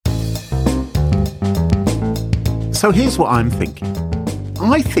So here's what I'm thinking.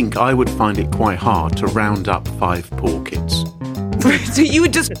 I think I would find it quite hard to round up 5 poor kids. So you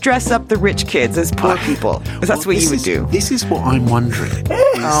would just dress up the rich kids as poor people. That's what you would do. This is what I'm wondering.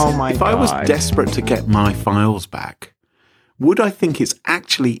 Oh my God. If I was desperate to get my files back, would I think it's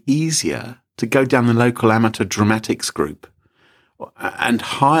actually easier to go down the local amateur dramatics group and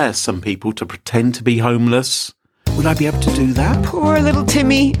hire some people to pretend to be homeless? Would I be able to do that? Poor little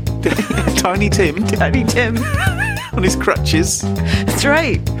Timmy. Tiny Tim. Tiny Tim. On his crutches. That's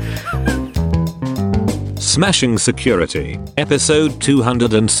right. Smashing Security, episode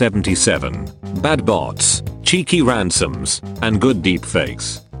 277. Bad bots, cheeky ransoms, and good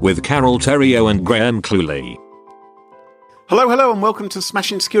deepfakes, with Carol Theriault and Graham Cluley. Hello, and welcome to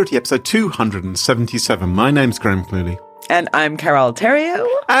Smashing Security, episode 277. My name's Graham Cluley. And I'm Carol Theriault.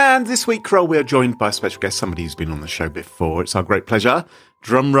 And this week, Carol, we are joined by a special guest, somebody who's been on the show before. It's our great pleasure,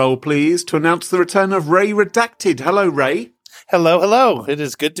 drum roll please, to announce the return of Ray Redacted. Hello, Ray. Hello. It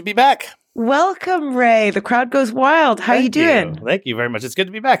is good to be back. Welcome, Ray. The crowd goes wild. How are you doing? Thank you very much. It's good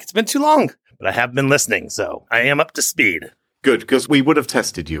to be back. It's been too long, but I have been listening, so I am up to speed. Good, because we would have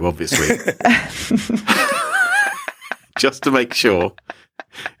tested you, obviously. Just to make sure.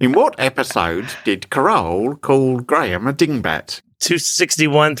 In what episode did Carol call Graham a dingbat?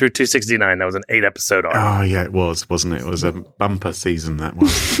 261 through 269. That was an 8-episode arc. Oh, yeah, it was, wasn't it? It was a bumper season, that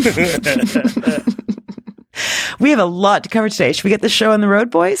was. We have a lot to cover today. Should we get the show on the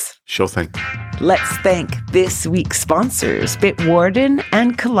road, boys? Sure thing. Let's thank this week's sponsors, Bitwarden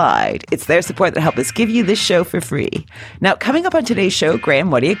and Collide. It's their support that helped us give you this show for free. Now, coming up on today's show, Graham,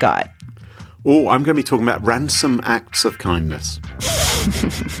 what do you got? Oh, I'm going to be talking about ransom acts of kindness.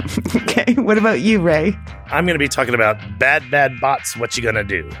 Okay, what about you, Ray? I'm going to be talking about bad bots, what you gonna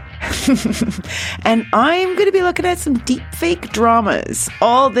do? And I'm going to be looking at some deepfake dramas.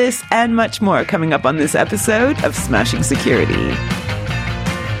 All this and much more coming up on this episode of Smashing Security.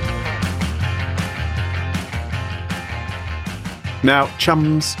 Now,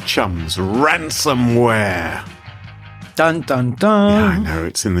 chums, ransomware. Dun, dun, dun. Yeah, I know,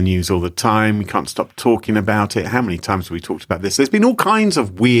 it's in the news all the time. We can't stop talking about it. How many times have we talked about this? There's been all kinds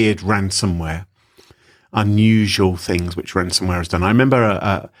of weird ransomware, unusual things which ransomware has done. I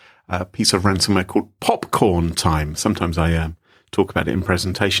remember a piece of ransomware called Popcorn Time. Sometimes I talk about it in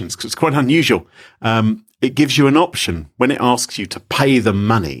presentations because it's quite unusual. It gives you an option. When it asks you to pay them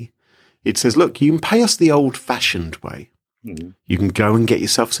money, it says, look, you can pay us the old-fashioned way. Mm-hmm. You can go and get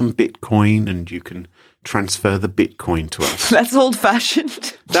yourself some Bitcoin and you can transfer the Bitcoin to us. That's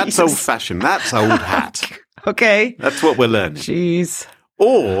old-fashioned? That's Jesus. Old-fashioned. That's old hat. Okay. That's what we're learning. Jeez.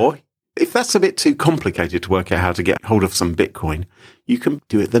 Or, if that's a bit too complicated to work out how to get hold of some Bitcoin, you can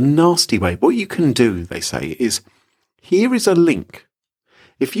do it the nasty way. What you can do, they say, is here is a link.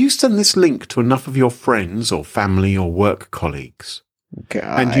 If you send this link to enough of your friends or family or work colleagues, God.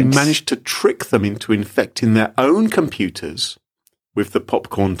 and you manage to trick them into infecting their own computers with the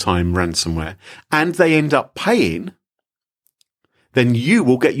Popcorn Time ransomware, and they end up paying, then you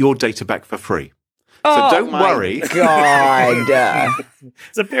will get your data back for free. So don't worry. God.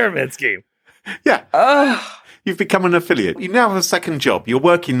 It's a pyramid scheme. Yeah. You've become an affiliate. You now have a second job. You're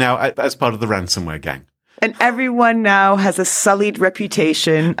working now as part of the ransomware gang. And everyone now has a sullied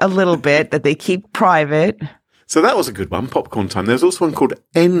reputation, a little bit, that they keep private. So that was a good one, Popcorn Time. There's also one called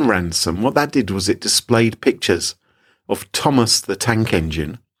NRansom. What that did was it displayed pictures of Thomas the Tank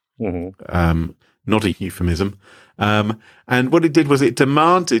Engine. Mm-hmm. Not a euphemism. And what it did was it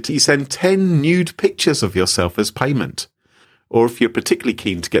demanded you send 10 nude pictures of yourself as payment. Or if you're particularly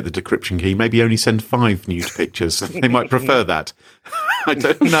keen to get the decryption key, maybe only send 5 nude pictures. They might prefer that. I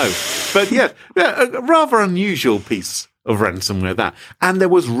don't know. But yeah, a rather unusual piece of ransomware, that. And there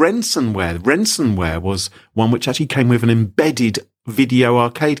was ransomware. Ransomware was one which actually came with an embedded video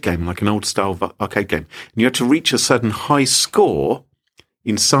arcade game, like an old-style arcade game. And you had to reach a certain high score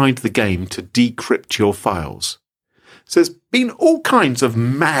inside the game to decrypt your files. So there's been all kinds of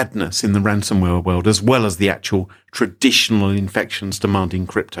madness in the ransomware world, as well as the actual traditional infections demanding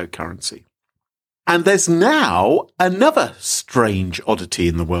cryptocurrency. And there's now another strange oddity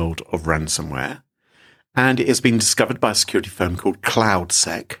in the world of ransomware. And it has been discovered by a security firm called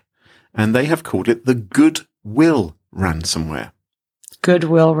CloudSec. And they have called it the Goodwill ransomware.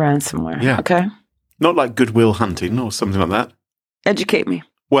 Goodwill ransomware. Yeah. Okay. Not like Goodwill Hunting or something like that. Educate me.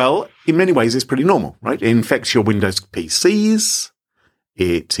 Well, in many ways, it's pretty normal, right? It infects your Windows PCs.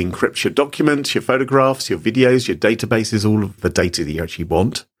 It encrypts your documents, your photographs, your videos, your databases, all of the data that you actually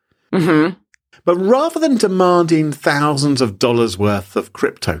want. Mm-hmm. But rather than demanding thousands of dollars worth of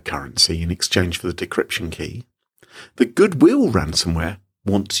cryptocurrency in exchange for the decryption key, the Goodwill ransomware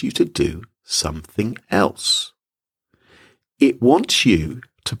wants you to do something else. it wants you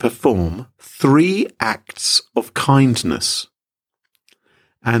to perform 3 acts of kindness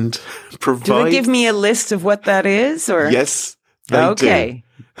and provide... Do they give me a list of what that is? Or Yes, they do.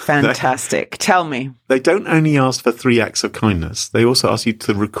 Fantastic. Tell me. They don't only ask for 3 acts of kindness, they also ask you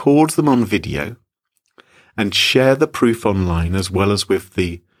to record them on video and share the proof online as well as with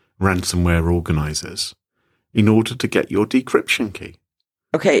the ransomware organizers in order to get your decryption key.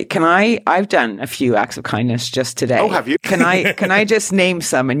 Okay, I've done a few acts of kindness just today. Oh, have you? Can I just name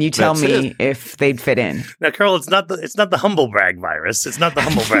some and you tell me if they'd fit in? Now, Carol, it's not the humble brag virus. It's not the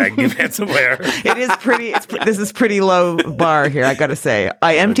humble brag ransomware. It is pretty. This is pretty low bar here, I got to say.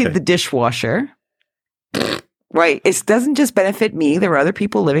 I emptied the dishwasher. Right. It doesn't just benefit me. There are other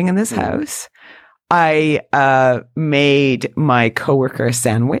people living in this house. I made my coworker a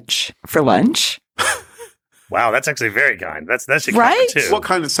sandwich for lunch. Wow, that's actually very kind. That's right. Too. What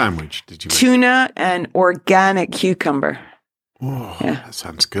kind of sandwich did you make? Tuna and organic cucumber. Oh, yeah. That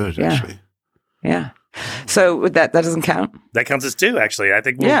sounds good, Yeah. actually. Yeah. So that doesn't count? That counts as 2, actually. I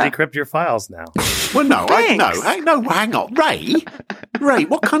think we'll decrypt your files now. Well, no, Thanks. hang on. Ray,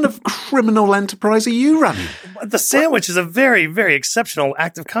 what kind of criminal enterprise are you running? The sandwich is a very, very exceptional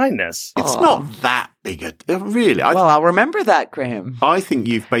act of kindness. It's not that big really. Well, I'll remember that, Graham. I think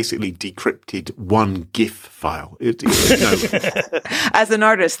you've basically decrypted 1 GIF file. As an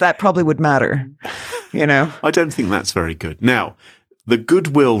artist, that probably would matter, I don't think that's very good. Now, the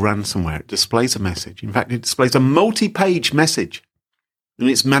Goodwill ransomware displays a message. In fact, it displays a multi-page message in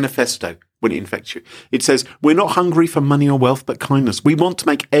its manifesto when it infects you. It says, "We're not hungry for money or wealth, but kindness. We want to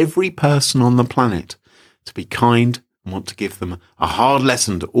make every person on the planet to be kind and want to give them a hard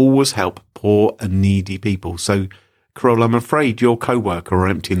lesson to always help poor and needy people." So, Carol, I'm afraid your coworker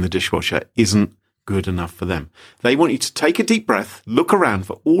emptying the dishwasher isn't good enough for them. They want you to take a deep breath, look around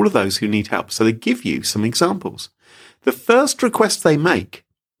for all of those who need help. So they give you some examples. The first request they make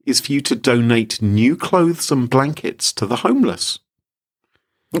is for you to donate new clothes and blankets to the homeless.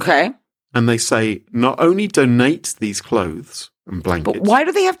 Okay. And they say, not only donate these clothes and blankets. But why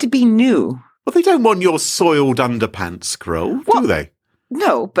do they have to be new? Well, they don't want your soiled underpants, Carol, do they?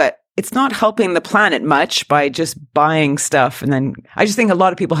 No, but it's not helping the planet much by just buying stuff. And then I just think a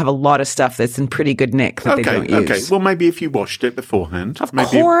lot of people have a lot of stuff that's in pretty good nick that they don't use. Okay, well, maybe if you washed it beforehand. Of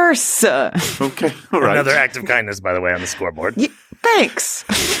course. Okay, all right. Another act of kindness, by the way, on the scoreboard. Thanks.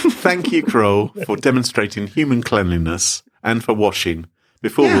 Thank you, Carol, for demonstrating human cleanliness and for washing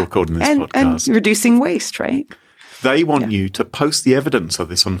before recording this podcast. And reducing waste, right? They want you to post the evidence of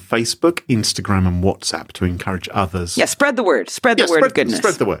this on Facebook, Instagram, and WhatsApp to encourage others. Yeah, spread the word. Spread the word of goodness.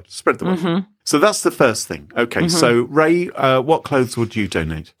 Spread the word. Mm-hmm. So that's the first thing. Okay, so Ray, what clothes would you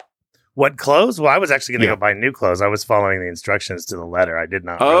donate? What clothes? Well, I was actually going to go buy new clothes. I was following the instructions to the letter. I did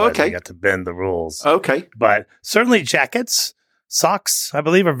not realize I got to bend the rules. Okay. But certainly jackets, socks, I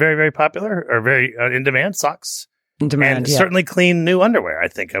believe, are very, very popular or very in demand. Socks. In demand, and certainly clean new underwear. I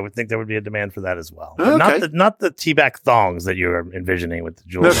would think there would be a demand for that as well. Okay. Not the teabag thongs that you're envisioning with the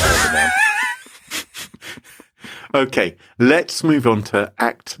jewelry. Okay, let's move on to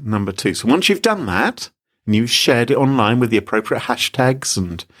act number 2. So once you've done that, and you've shared it online with the appropriate hashtags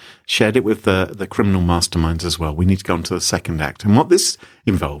and shared it with the criminal masterminds as well, we need to go on to the second act. And what this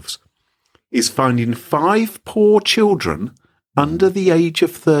involves is finding 5 poor children under the age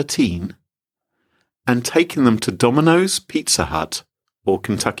of 13 and taking them to Domino's, Pizza Hut, or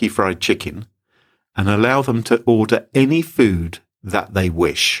Kentucky Fried Chicken and allow them to order any food that they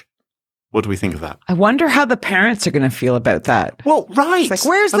wish. What do we think of that? I wonder how the parents are going to feel about that. Well, right. It's like,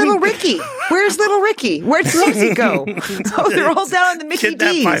 where's little Ricky? Where's little Ricky? Where'd Susie go? Oh, they're all down in the Mickey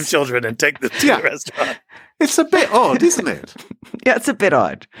Kidnap D's. 5 children and take them to the restaurant. It's a bit odd, isn't it? Yeah, it's a bit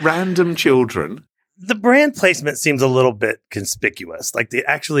odd. Random children. The brand placement seems a little bit conspicuous. Like they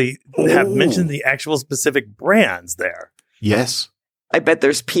actually have mentioned the actual specific brands there. Yes. I bet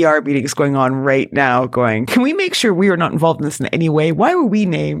there's PR meetings going on right now going, can we make sure we are not involved in this in any way? Why were we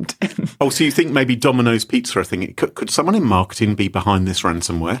named? So you think maybe Domino's Pizza are thinking, could someone in marketing be behind this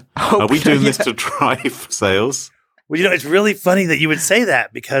ransomware? Are we doing this to drive sales? Well, it's really funny that you would say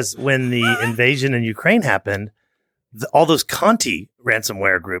that because when the invasion in Ukraine happened, all those Conti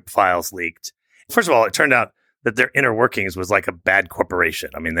ransomware group files leaked. First of all, it turned out that their inner workings was like a bad corporation.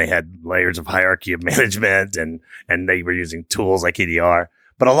 I mean, they had layers of hierarchy of management and they were using tools like EDR.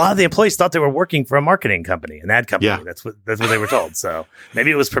 But a lot of the employees thought they were working for a marketing company, an ad company. Yeah. That's what they were told. So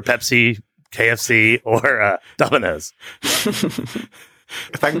maybe it was for Pepsi, KFC, or Domino's.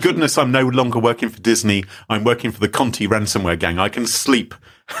 Thank goodness I'm no longer working for Disney. I'm working for the Conti ransomware gang. I can sleep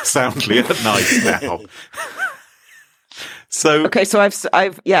soundly at night now. So okay, so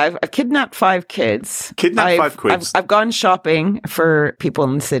I've kidnapped 5 kids. I've gone shopping for people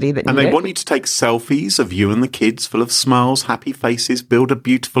in the city that need and they it. want you to take selfies of you and the kids, full of smiles, happy faces. Build a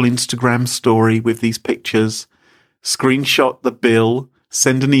beautiful Instagram story with these pictures. Screenshot the bill.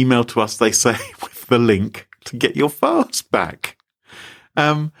 Send an email to us. They say with the link to get your files back.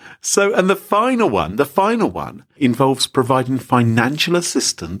 And the final one involves providing financial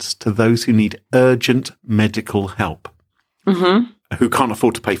assistance to those who need urgent medical help, who can't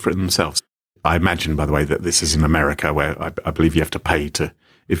afford to pay for it themselves. I imagine, by the way, that this is in America, where I believe you have to pay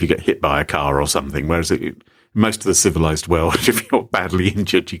if you get hit by a car or something, whereas most of the civilized world, if you're badly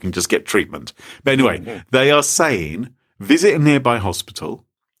injured, you can just get treatment. But anyway, they are saying, visit a nearby hospital,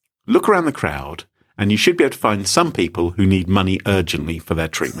 look around the crowd, and you should be able to find some people who need money urgently for their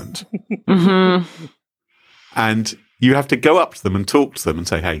treatment. And you have to go up to them and talk to them and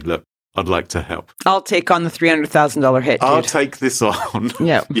say, hey, look, I'd like to help. I'll take on the $300,000 hit, dude. I'll take this on.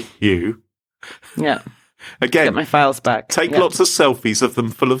 Yeah. You. Yeah. Again, get my files back. Take lots of selfies of them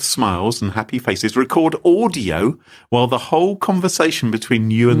full of smiles and happy faces. Record audio while the whole conversation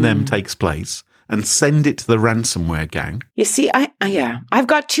between you and them takes place. And send it to the ransomware gang. You see, I've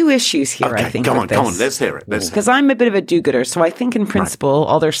got 2 issues here, okay, I think. Come on, let's hear it. Because I'm a bit of a do-gooder, so I think in principle,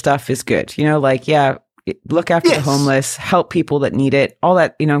 all their stuff is good. You know, like, look after the homeless, help people that need it, all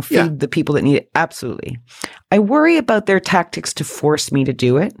that, feed the people that need it. Absolutely. I worry about their tactics to force me to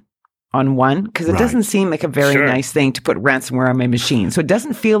do it. On one, because it doesn't seem like a very nice thing to put ransomware on my machine. So it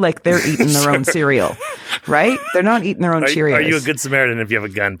doesn't feel like they're eating their own cereal, right? They're not eating their own Cheerios. Are you a good Samaritan if you have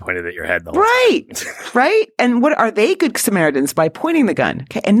a gun pointed at your head the whole time? Right. And what are they good Samaritans by pointing the gun?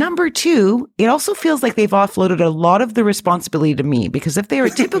 Okay. And number 2, it also feels like they've offloaded a lot of the responsibility to me, because if they were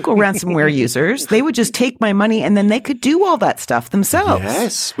typical ransomware users, they would just take my money and then they could do all that stuff themselves.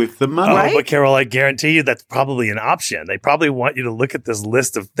 Yes, with the money. Right? But Carol, I guarantee you that's probably an option. They probably want you to look at this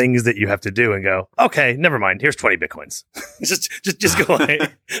list of things that you have to do and go, okay, never mind. Here's 20 Bitcoins. just go away.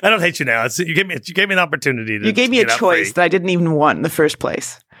 I don't hate you now. You gave me an opportunity. You gave me a choice that I didn't even want in the first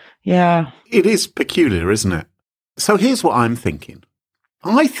place. Yeah. It is peculiar, isn't it? So here's what I'm thinking.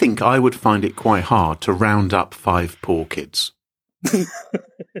 I think I would find it quite hard to round up 5 poor kids.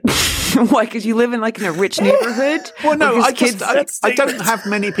 Why? Because you live in a rich neighborhood? Well, no, I don't have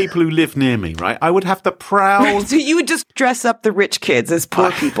many people who live near me, right? I would have to prowl. So you would just dress up the rich kids as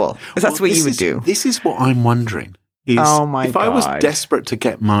poor people. That's what you would do. This is what I'm wondering. If I was desperate to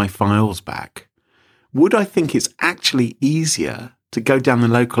get my files back, would I think it's actually easier to go down the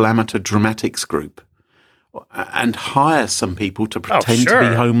local amateur dramatics group and hire some people to pretend to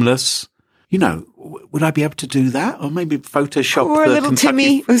be homeless? Would I be able to do that? Or maybe Photoshop or the little Kentucky...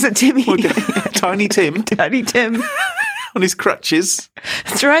 Timmy. Was it Timmy? Tiny Tim. Tiny Tim. On his crutches.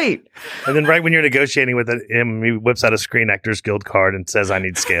 That's right. And then right when you're negotiating with him, he whips out a Screen Actors Guild card and says, I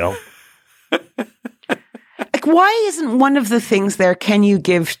need scale. Why isn't one of the things there, can you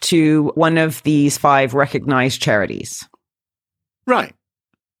give to one of these 5 recognized charities? Right.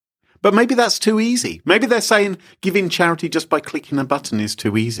 But maybe that's too easy. Maybe they're saying giving charity just by clicking a button is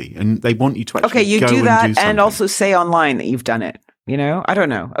too easy, and they want you to actually go do that and do and also say online that you've done it. I don't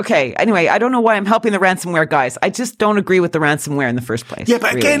know. Okay. Anyway, I don't know why I'm helping the ransomware guys. I just don't agree with the ransomware in the first place. Yeah,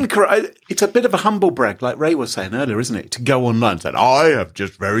 but again, it's a bit of a humble brag, like Ray was saying earlier, isn't it? To go online and say, I have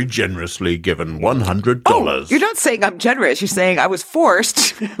just very generously given $100. Oh, you're not saying I'm generous. You're saying I was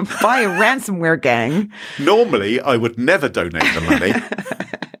forced by a ransomware gang. Normally, I would never donate the money.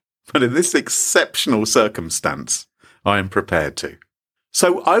 But in this exceptional circumstance, I am prepared to.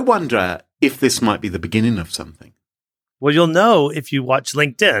 So I wonder if this might be the beginning of something. Well, you'll know if you watch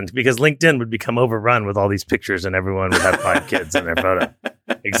LinkedIn, because LinkedIn would become overrun with all these pictures and everyone would have 5 kids in their photo.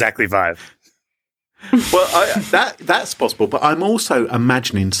 Exactly 5. Well, that's possible. But I'm also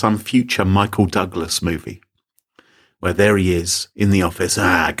imagining some future Michael Douglas movie where there he is in the office.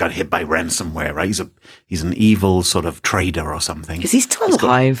 I got hit by ransomware. Right? He's an evil sort of trader or something. Is he still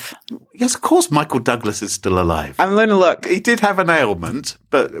alive? Yes, of course. Michael Douglas is still alive. I'm going to look. He did have an ailment,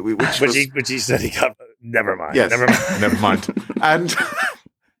 but which he said he got. Never mind. Yes, never mind. And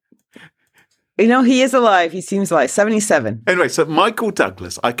he is alive. He seems alive. 77. Anyway, so Michael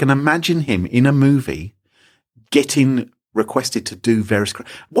Douglas, I can imagine him in a movie getting requested to do various...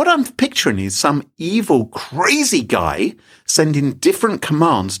 What I'm picturing is some evil, crazy guy sending different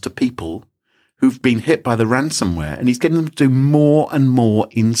commands to people who've been hit by the ransomware, and he's getting them to do more and more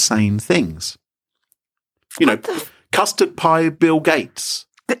insane things. Custard pie Bill Gates.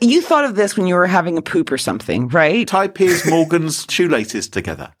 You thought of this when you were having a poop or something, right? Tie Piers Morgan's shoelaces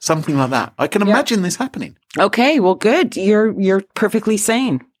together. Something like that. I can imagine this happening. Okay, well, good. You're perfectly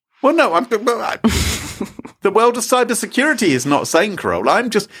sane. Well, no, The world of cybersecurity is not saying, Carol.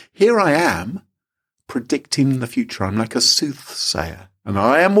 Here I am, predicting the future. I'm like a soothsayer. And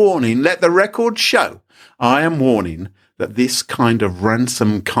I am warning, let the record show, I am warning that this kind of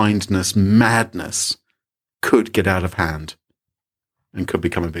ransom kindness madness could get out of hand and could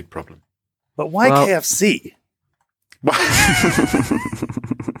become a big problem. But why KFC?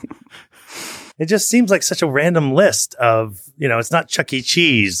 It just seems like such a random list of, it's not Chuck E.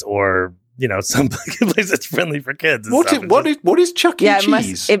 Cheese or, some place that's friendly for kids. What is Chuck E.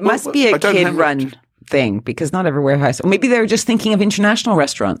 Cheese? It must be a kid-run thing because not everywhere has. Or maybe they're just thinking of international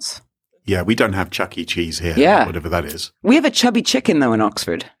restaurants. Yeah, we don't have Chuck E. Cheese here. Yeah. Whatever that is. We have a Chubby Chicken, though, in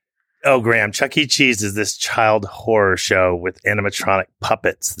Oxford. Oh, Graham, Chuck E. Cheese is this child horror show with animatronic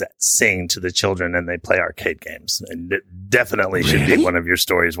puppets that sing to the children and they play arcade games. And it definitely should be one of your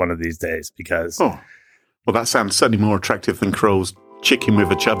stories one of these days because... Oh, well, that sounds certainly more attractive than Kroll's chicken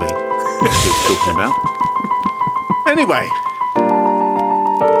with a chubby that he was talking about. Anyway...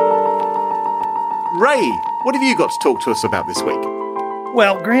 Ray, what have you got to talk to us about this week?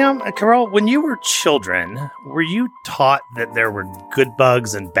 Well, Graham, Carol, when you were children, were you taught that there were good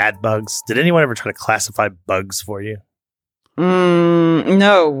bugs and bad bugs? Did anyone ever try to classify bugs for you?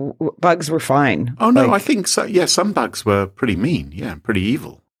 No, bugs were fine. Oh, no, I think so. Yeah, some bugs were pretty mean. Yeah, pretty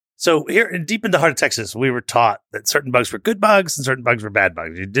evil. So here, deep in the heart of Texas, we were taught that certain bugs were good bugs and certain bugs were bad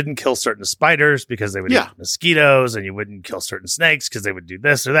bugs. You didn't kill certain spiders because they would eat mosquitoes, and you wouldn't kill certain snakes because they would do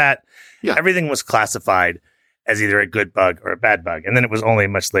this or that. Yeah. Everything was classified as either a good bug or a bad bug. And then it was only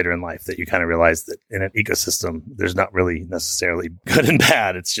much later in life that you kind of realized that in an ecosystem, there's not really necessarily good and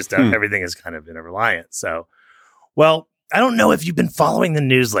bad. It's just everything is kind of interreliant. So, well, I don't know if you've been following the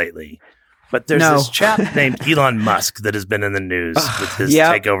news lately, but there's this chap named Elon Musk that has been in the news with his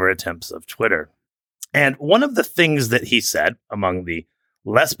takeover attempts of Twitter. And one of the things that he said, among the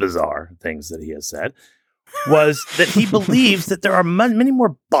less bizarre things that he has said, was that he believes that there are many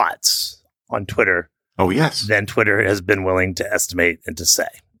more bots on Twitter than Twitter has been willing to estimate and to say,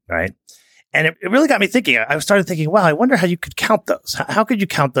 right? And it really got me thinking. I started thinking, wow, I wonder how you could count those. How could you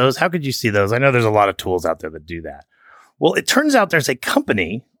count those? How could you see those? I know there's a lot of tools out there that do that. Well, it turns out there's a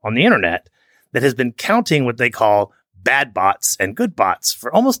company on the internet that has been counting what they call bad bots and good bots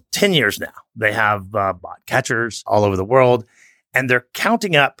for almost 10 years now. They have bot catchers all over the world, and they're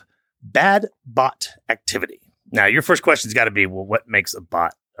counting up bad bot activity. Now, your first question's got to be, well, what makes a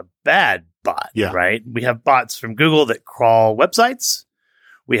bot a bad bot, right? We have bots from Google that crawl websites.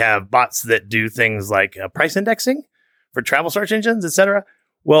 We have bots that do things like price indexing for travel search engines, etc.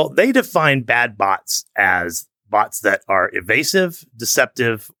 Well, they define bad bots as bots that are evasive,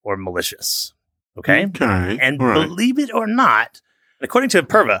 deceptive, or malicious. Okay. And believe it or not, according to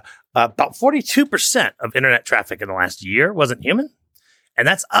Imperva, about 42% of internet traffic in the last year wasn't human. And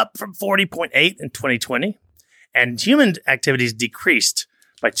that's up from 40.8 in 2020. And human activities decreased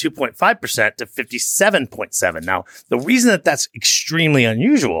by 2.5% to 57.7. Now, the reason that that's extremely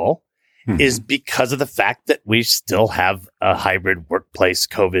unusual is because of the fact that we still have a hybrid workplace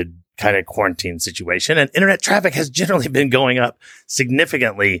COVID kind of quarantine situation. And internet traffic has generally been going up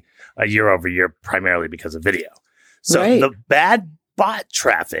significantly year over year, primarily because of video. So the bad bot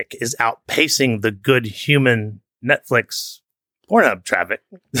traffic is outpacing the good human Netflix Pornhub traffic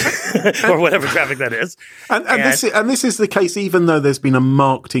or whatever traffic that is. And this is the case even though there's been a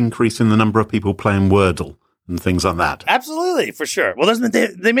marked increase in the number of people playing Wordle and things like that. Absolutely, for sure. Well,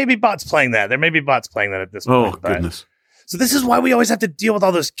 there may be bots playing that. There may be bots playing that at this point. Oh, goodness. So this is why we always have to deal with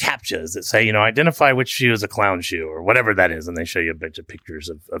all those CAPTCHAs that say, identify which shoe is a clown shoe or whatever that is. And they show you a bunch of pictures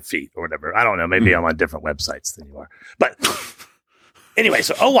of feet or whatever. I don't know. Maybe I'm on different websites than you are. But anyway,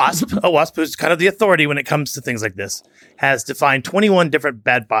 so OWASP, who's kind of the authority when it comes to things like this, has defined 21 different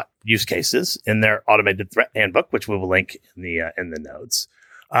bad bot use cases in their automated threat handbook, which we will link in the notes.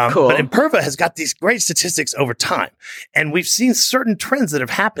 Cool. But Imperva has got these great statistics over time. And we've seen certain trends that have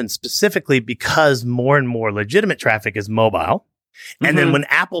happened specifically because more and more legitimate traffic is mobile. And then when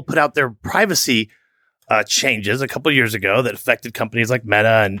Apple put out their privacy changes a couple of years ago that affected companies like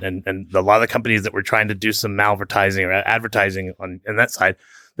Meta and a lot of the companies that were trying to do some malvertising or advertising on that side,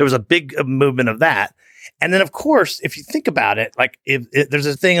 there was a big movement of that. And then, of course, if you think about it, like if there's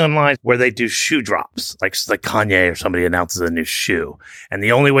a thing online where they do shoe drops, like Kanye or somebody announces a new shoe, and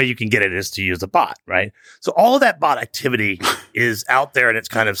the only way you can get it is to use a bot, right? So all of that bot activity is out there and it's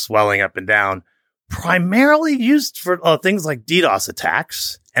kind of swelling up and down, primarily used for things like DDoS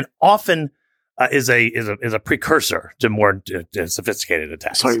attacks, and often is a precursor to more sophisticated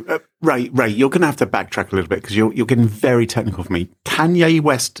attacks. Sorry, Ray, you're going to have to backtrack a little bit because you're getting very technical for me. Kanye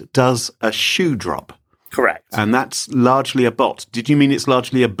West does a shoe drop. Correct. And that's largely a bot. Did you mean it's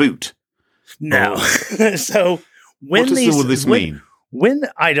largely a boot? No. So when what does all this mean? When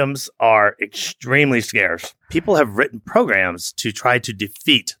items are extremely scarce, people have written programs to try to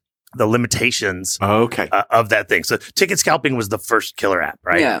defeat the limitations of that thing. So ticket scalping was the first killer app,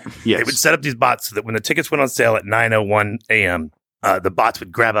 right? Yeah. Yes. They would set up these bots so that when the tickets went on sale at 9:01 a.m., the bots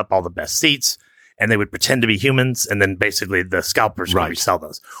would grab up all the best seats and they would pretend to be humans. And then basically the scalpers would resell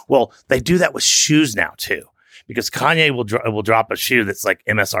those. Well, they do that with shoes now too, because Kanye will drop a shoe that's like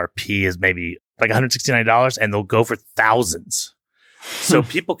MSRP is maybe like $169 and they'll go for thousands. So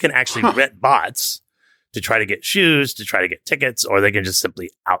people can actually rent bots to try to get shoes, to try to get tickets, or they can just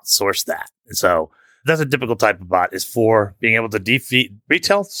simply outsource that. And so that's a typical type of bot is for being able to defeat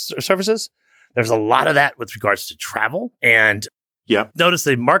retail services. There's a lot of that with regards to travel. And notice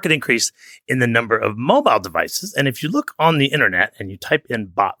the market increase in the number of mobile devices. And if you look on the internet and you type in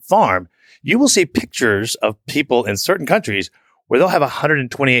bot farm, you will see pictures of people in certain countries where they'll have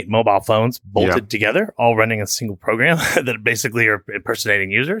 128 mobile phones bolted together, all running a single program that basically are impersonating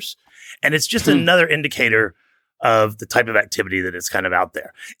users. And it's just another indicator of the type of activity that is kind of out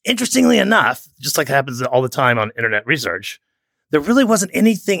there. Interestingly enough, just like happens all the time on internet research, there really wasn't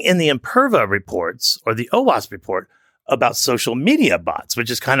anything in the Imperva reports or the OWASP report about social media bots,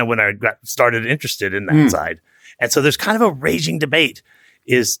 which is kind of when I got started interested in that side. And so there's kind of a raging debate.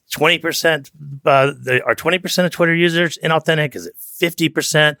 Is 20%, are 20% of Twitter users inauthentic? Is it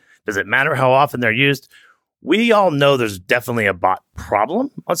 50%? Does it matter how often they're used? We all know there's definitely a bot problem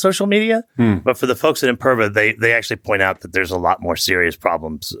on social media, but for the folks at Imperva, they actually point out that there's a lot more serious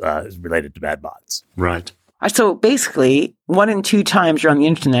problems related to bad bots. Right. So basically, 1 in 2 times you're on the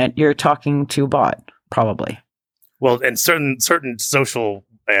internet, you're talking to a bot, probably. Well, and certain social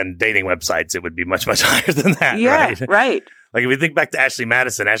and dating websites, it would be much, much higher than that. Yeah, right. Like if we think back to Ashley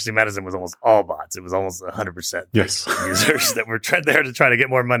Madison was almost all bots. It was almost 100% users that were there to try to get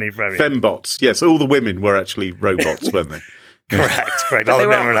more money from you. Fembots. Yes, all the women were actually robots, weren't they? Correct. All they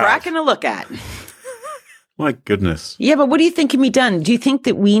were cracking to look at. My goodness. Yeah, but what do you think can be done? Do you think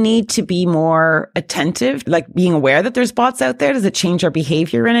that we need to be more attentive, like being aware that there's bots out there? Does it change our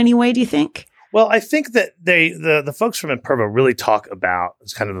behavior in any way, do you think? Well, I think that the folks from Imperva really talk about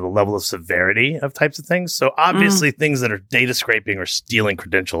kind of the level of severity of types of things. So obviously things that are data scraping or stealing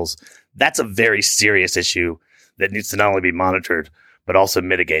credentials, that's a very serious issue that needs to not only be monitored, but also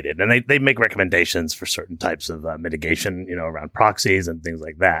mitigated. And they make recommendations for certain types of mitigation, around proxies and things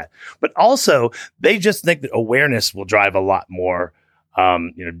like that. But also they just think that awareness will drive a lot more.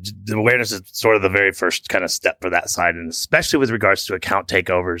 The awareness is sort of the very first kind of step for that side. And especially with regards to account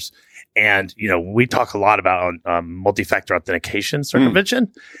takeovers. And, we talk a lot about multi-factor authentication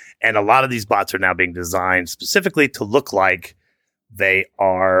circumvention. And a lot of these bots are now being designed specifically to look like they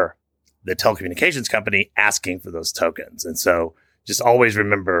are the telecommunications company asking for those tokens. And so just always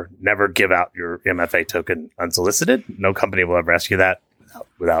remember, never give out your MFA token unsolicited. No company will ever ask you that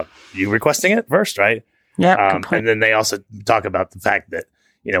without you requesting it first, right? Yeah. And then they also talk about the fact that,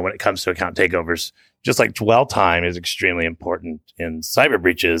 when it comes to account takeovers, just like dwell time is extremely important in cyber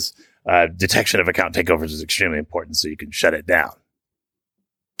breaches, detection of account takeovers is extremely important so you can shut it down.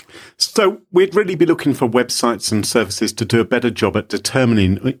 So we'd really be looking for websites and services to do a better job at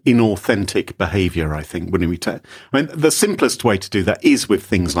determining inauthentic behavior, I think, wouldn't we? The simplest way to do that is with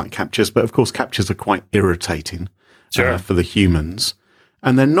things like captchas, but of course captchas are quite irritating for the humans.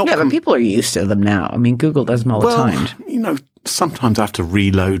 And they're not... Yeah, but people are used to them now. I mean, Google does them all the time. Sometimes I have to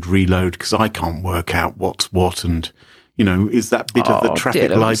reload because I can't work out what's what and... is that bit of the traffic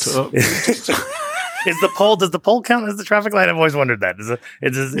light? Does the pole count as the traffic light? I've always wondered that. Is it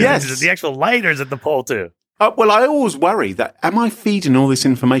the actual light or is it the pole too? Well, I always worry that, am I feeding all this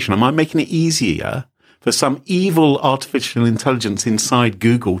information? Am I making it easier for some evil artificial intelligence inside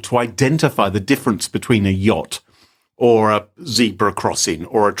Google to identify the difference between a yacht or a zebra crossing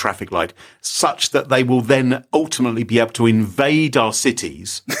or a traffic light, such that they will then ultimately be able to invade our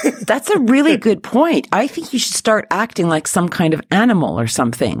cities? That's a really good point. I think you should start acting like some kind of animal or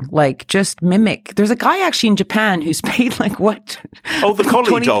something, like just mimic. There's a guy actually in Japan who's paid like what? Oh, the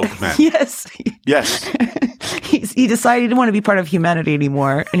collie dog man. Yes. Yes. He decided he didn't want to be part of humanity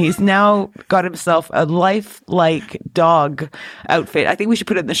anymore, and he's now got himself a lifelike dog outfit. I think we should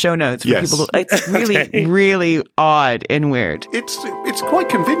put it in the show notes for people. It's really, really odd and weird. It's quite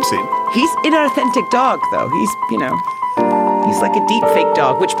convincing. He's an authentic dog, though. He's like a deep fake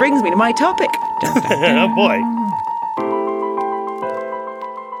dog, which brings me to my topic. Dun, dun, dun. Oh boy.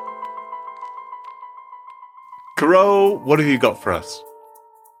 Carole, what have you got for us?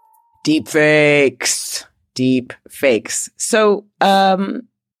 Deep fakes. So, about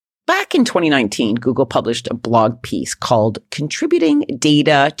back in 2019, Google published a blog piece called Contributing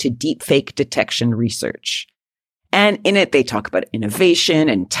Data to Deepfake Detection Research. And in it, they talk about innovation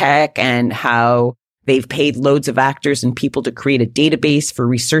and tech and how they've paid loads of actors and people to create a database for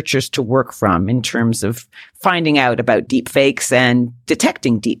researchers to work from in terms of finding out about deepfakes and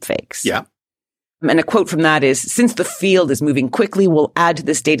detecting deepfakes. Yeah. And a quote from that is, since the field is moving quickly, we'll add to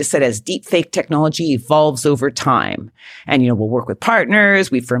this data set as deepfake technology evolves over time. And, we'll work with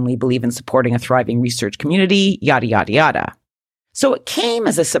partners. We firmly believe in supporting a thriving research community, yada, yada, yada. So it came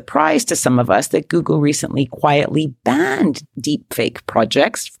as a surprise to some of us that Google recently quietly banned deepfake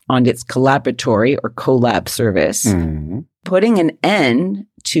projects on its Collaboratory or Colab service, putting an end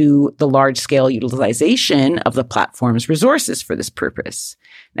to the large-scale utilization of the platform's resources for this purpose.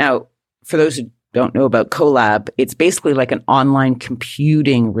 Now, for those who don't know about Colab, it's basically like an online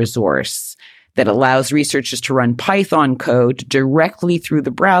computing resource that allows researchers to run Python code directly through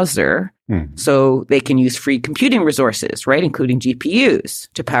the browser so they can use free computing resources, right, including GPUs,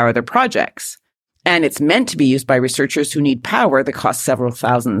 to power their projects. And it's meant to be used by researchers who need power that costs several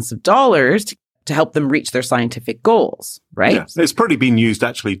thousands of dollars to help them reach their scientific goals, right? Yeah. It's probably been used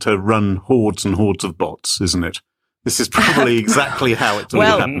actually to run hordes and hordes of bots, isn't it? This is probably exactly how it's all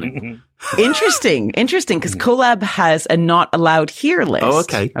happening. Interesting, because Colab has a not allowed here list. Oh,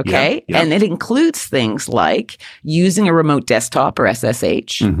 okay. Okay. Yeah. And it includes things like using a remote desktop or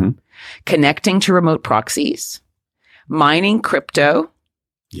SSH, connecting to remote proxies, mining crypto,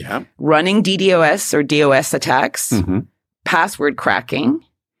 running DDoS or DOS attacks, password cracking,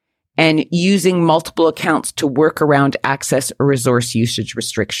 and using multiple accounts to work around access or resource usage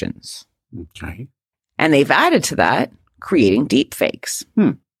restrictions. Okay. And they've added to that creating deepfakes.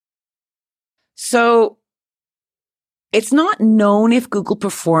 So it's not known if Google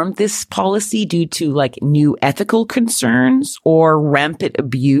performed this policy due to new ethical concerns or rampant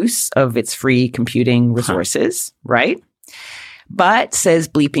abuse of its free computing resources, right? But, says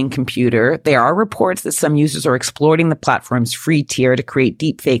Bleeping Computer, there are reports that some users are exploiting the platform's free tier to create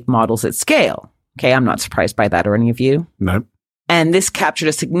deepfake models at scale. Okay, I'm not surprised by that, are any of you? No. And this captured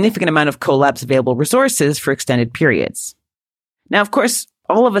a significant amount of Colab's available resources for extended periods. Now, of course,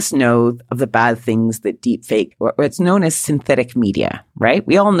 all of us know of the bad things that deepfake, or it's known as synthetic media, right?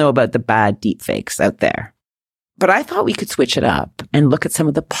 We all know about the bad deepfakes out there. But I thought we could switch it up and look at some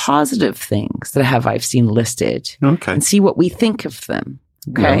of the positive things that I've seen listed and see what we think of them.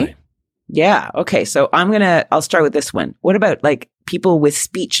 Okay. Really? Yeah. Okay. So I'll start with this one. What about people with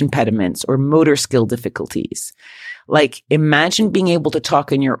speech impediments or motor skill difficulties? Imagine being able to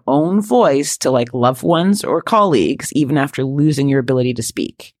talk in your own voice to loved ones or colleagues, even after losing your ability to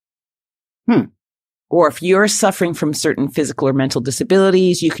speak. Or if you're suffering from certain physical or mental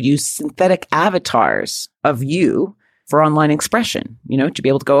disabilities, you could use synthetic avatars of you for online expression, to be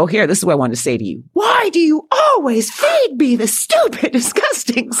able to go, oh, here, this is what I want to say to you. Why do you always feed me the stupid,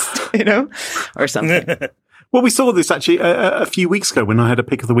 disgusting, or something. Well, we saw this actually a few weeks ago when I had a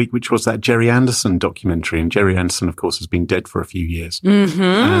pick of the week, which was that Jerry Anderson documentary. And Jerry Anderson, of course, has been dead for a few years.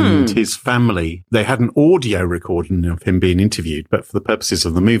 And his family, they had an audio recording of him being interviewed. But for the purposes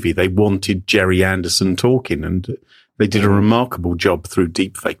of the movie, they wanted Jerry Anderson talking. And they did a remarkable job through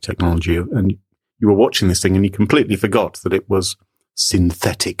deepfake technology. And you were watching this thing and you completely forgot that it was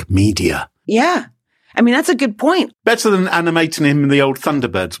synthetic media. Yeah. I mean, that's a good point. Better than animating him in the old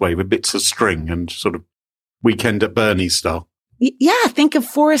Thunderbirds way with bits of string and sort of Weekend at Bernie's style. Yeah, think of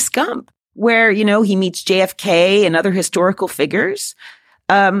Forrest Gump, where, he meets JFK and other historical figures.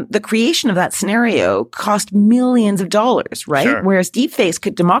 The creation of that scenario cost millions of dollars, right? Sure. Whereas deepfakes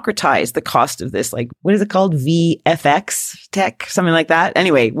could democratize the cost of this, what is it called? VFX tech, something like that.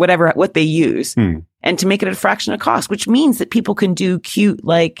 Anyway, what they use. And to make it at a fraction of cost, which means that people can do cute,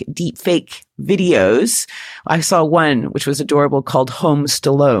 deepfake videos. I saw one, which was adorable, called Home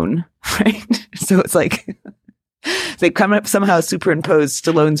Stallone, right? So it's they come up somehow superimpose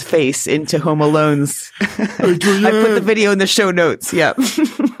Stallone's face into Home Alone's. I put the video in the show notes. Yeah.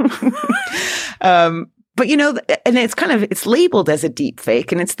 But and it's labeled as a deep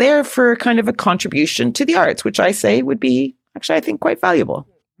fake and it's there for kind of a contribution to the arts, which I say would be actually, I think, quite valuable.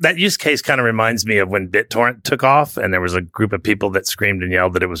 That use case kind of reminds me of when BitTorrent took off and there was a group of people that screamed and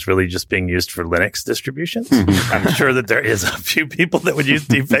yelled that it was really just being used for Linux distributions. I'm sure that there is a few people that would use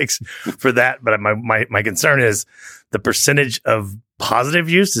deepfakes for that. But my concern is the percentage of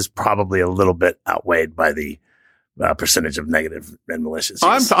positive use is probably a little bit outweighed by the percentage of negative and malicious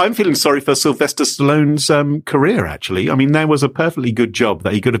use. I'm feeling sorry for Sylvester Stallone's career, actually. I mean, there was a perfectly good job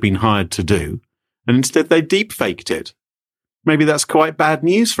that he could have been hired to do. And instead they deep-faked it. Maybe that's quite bad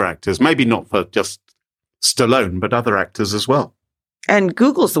news for actors. Maybe not for just Stallone, but other actors as well. And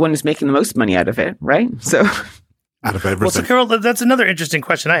Google's the one who's making the most money out of it, right? So out of everything. Well, so Carol, that's another interesting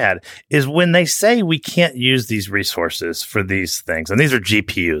question I had, is when they say we can't use these resources for these things, and these are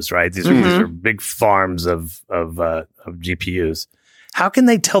GPUs, right? These are big farms of GPUs. How can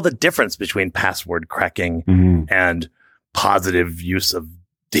they tell the difference between password cracking and positive use of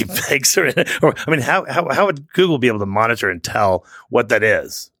deepfakes? Or I mean, how would Google be able to monitor and tell what that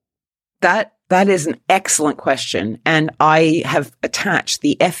is? That is an excellent question. And I have attached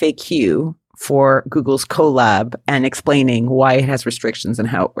the FAQ for Google's Colab and explaining why it has restrictions and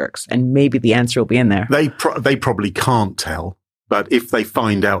how it works. And maybe the answer will be in there. They probably can't tell, but if they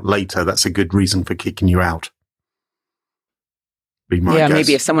find out later, that's a good reason for kicking you out. Be my guess.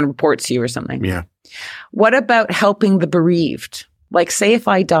 Maybe if someone reports you or something. Yeah. What about helping the bereaved? Like, say if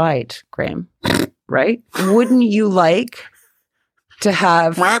I died, Graham, right? Wouldn't you like to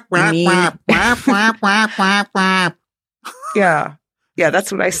have me? Yeah,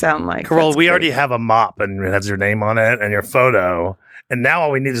 that's what I sound like. Carol, we already have a mop and it has your name on it and your photo. And now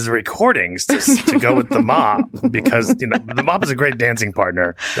all we need is the recordings to go with the mop, because the mop is a great dancing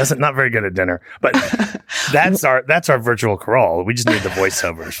partner. Not very good at dinner, but that's our virtual Carol. We just need the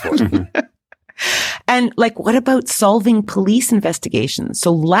voiceovers for it. And what about solving police investigations?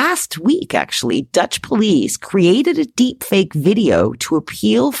 So last week, actually, Dutch police created a deepfake video to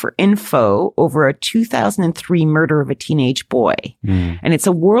appeal for info over a 2003 murder of a teenage boy. And it's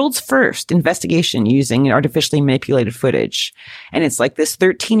a world's first investigation using artificially manipulated footage. And it's like this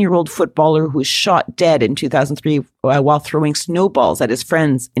 13-year-old footballer who was shot dead in 2003 while throwing snowballs at his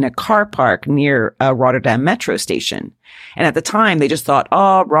friends in a car park near a Rotterdam metro station. And at the time, they just thought,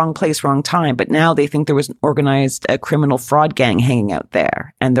 wrong place, wrong time. But now they think there was an organized criminal fraud gang hanging out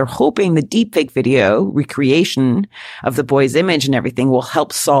there. And they're hoping the deepfake video recreation of the boy's image and everything will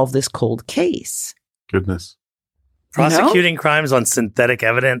help solve this cold case. Goodness. Prosecuting crimes on synthetic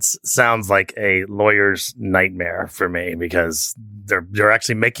evidence sounds like a lawyer's nightmare for me, because they're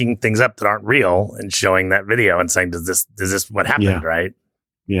actually making things up that aren't real and showing that video and saying, is this what happened, right?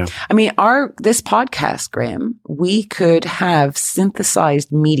 Yeah. I mean, this podcast, Graham, we could have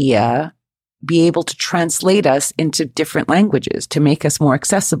synthesized media be able to translate us into different languages to make us more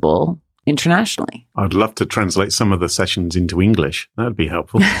accessible internationally. I'd love to translate some of the sessions into English. That would be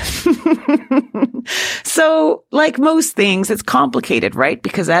helpful. So, like most things, it's complicated, right?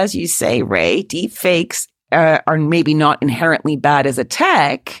 Because as you say, Ray, deepfakes are maybe not inherently bad as a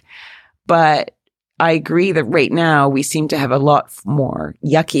tech, but I agree that right now we seem to have a lot more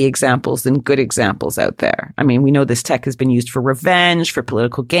yucky examples than good examples out there. I mean, we know this tech has been used for revenge, for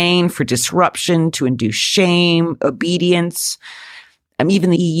political gain, for disruption, to induce shame, obedience.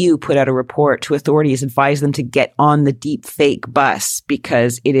 Even the EU put out a report to authorities advising them to get on the deep fake bus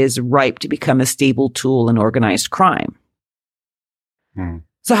because it is ripe to become a stable tool in organized crime.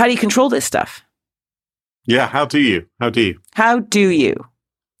 So how do you control this stuff? Yeah, how do you? How do you?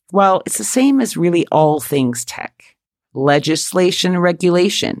 Well, it's the same as really all things tech. Legislation and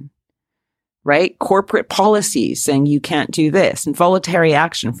regulation, right? Corporate policies saying you can't do this, and voluntary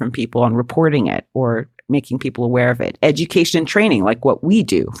action from people on reporting it or making people aware of it. Education and training, like what we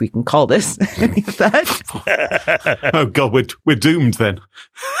do, if we can call this any of that. Oh God, we're doomed then.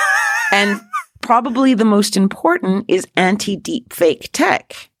 And probably the most important is anti-deepfake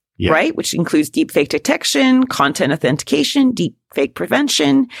tech, right? Which includes deepfake detection, content authentication, deepfake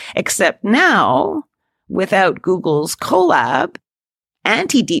prevention, except now, without Google's Colab,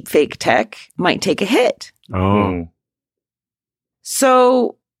 anti-deepfake tech might take a hit.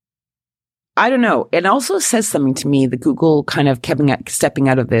 So I don't know. It also says something to me that Google kind of stepping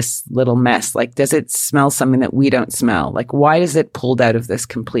out of this little mess. Like, does it smell something that we don't smell? Like, why is it pulled out of this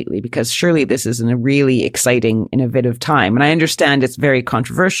completely? Because surely this is in a really exciting, innovative time. And I understand it's very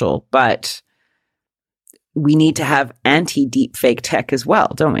controversial, but we need to have anti-deepfake tech as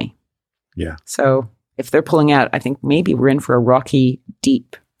well, don't we? Yeah. So if they're pulling out, I think maybe we're in for a rocky,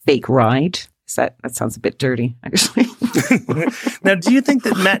 deep fake ride. That sounds a bit dirty, actually. Now, do you think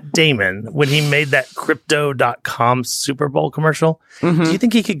that Matt Damon, when he made that Crypto.com Super Bowl commercial, do you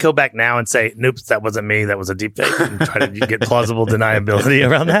think he could go back now and say, nope, that wasn't me, that was a deepfake, and try to get plausible deniability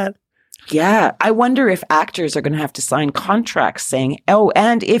around that? Yeah. I wonder if actors are going to have to sign contracts saying,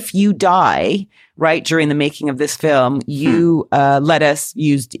 and if you die, right, during the making of this film, you let us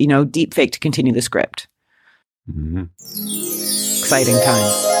use, deepfake to continue the script. Exciting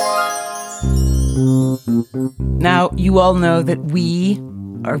times. Now, you all know that we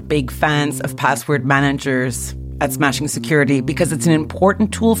are big fans of password managers at Smashing Security because it's an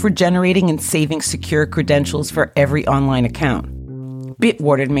important tool for generating and saving secure credentials for every online account.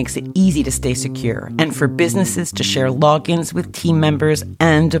 Bitwarden makes it easy to stay secure and for businesses to share logins with team members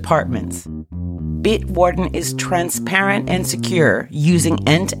and departments. Bitwarden is transparent and secure, using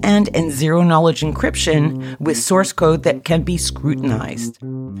end-to-end and zero-knowledge encryption with source code that can be scrutinized.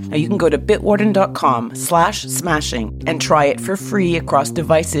 Now you can go to bitwarden.com/smashing and try it for free across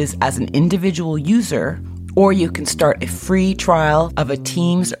devices as an individual user, or you can start a free trial of a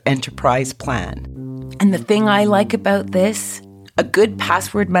Teams or Enterprise plan. And the thing I like about this, a good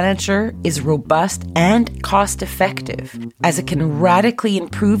password manager is robust and cost-effective, as it can radically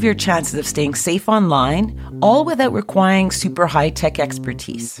improve your chances of staying safe online, all without requiring super high-tech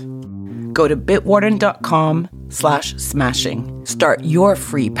expertise. Go to bitwarden.com/smashing. Start your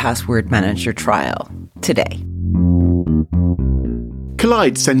free password manager trial today.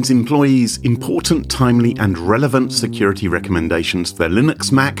 Kolide sends employees important, timely, and relevant security recommendations for their Linux,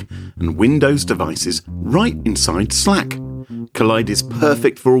 Mac, and Windows devices right inside Slack. Kolide is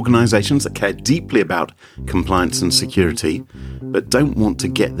perfect for organizations that care deeply about compliance and security, but don't want to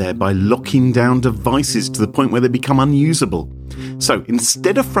get there by locking down devices to the point where they become unusable. So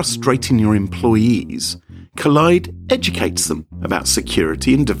instead of frustrating your employees, Kolide educates them about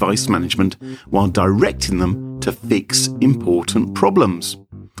security and device management while directing them to fix important problems.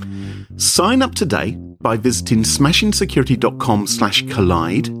 Sign up today by visiting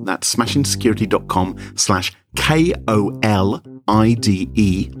smashingsecurity.com/Kolide. That's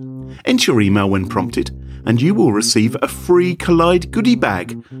smashingsecurity.com/KOLIDE. Enter your email when prompted, and you will receive a free Kolide goodie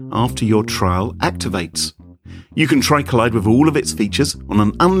bag after your trial activates. You can try Kolide with all of its features on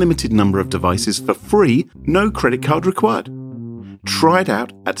an unlimited number of devices for free, no credit card required. Try it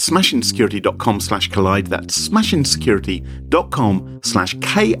out at smashingsecurity.com/Kolide. That's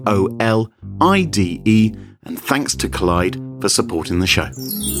smashingsecurity.com/KOLIDE. And thanks to Kolide for supporting the show.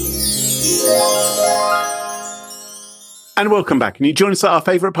 And welcome back. And you join us at our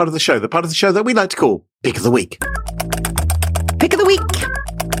favourite part of the show, the part of the show that we like to call Pick of the Week. Pick of the week.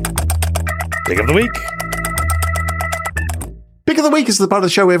 Pick of the week. Pick of the Week is the part of the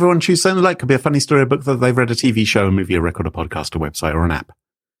show where everyone chooses something like. Could be a funny story, a book that they've read, a TV show, a movie, a record, a podcast, a website, or an app.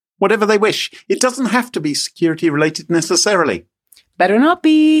 Whatever they wish. It doesn't have to be security related necessarily. Better not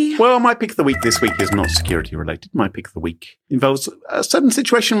be. Well, my Pick of the Week this week is not security related. My Pick of the Week involves a sudden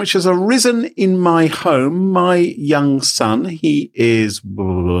situation which has arisen in my home. My young son, he is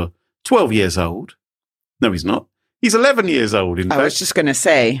 12 years old. No, he's not. He's 11 years old, in fact. I was just going to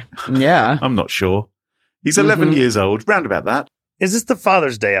say, yeah. I'm not sure. He's 11 years old, round about that. Is this the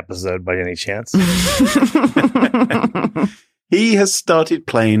Father's Day episode by any chance? He has started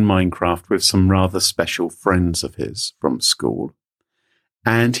playing Minecraft with some rather special friends of his from school.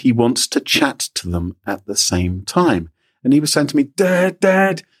 And he wants to chat to them at the same time. And he was saying to me,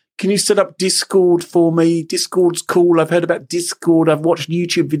 Dad, can you set up Discord for me? Discord's cool. I've heard about Discord. I've watched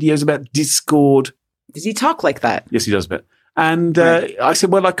YouTube videos about Discord. Does he talk like that? Yes, he does a bit. And I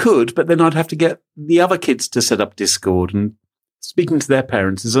said, well, I could, but then I'd have to get the other kids to set up Discord. And speaking to their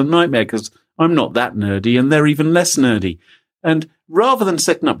parents is a nightmare because I'm not that nerdy and they're even less nerdy. And rather than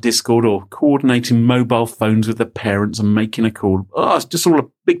setting up Discord or coordinating mobile phones with the parents and making a call, it's just all a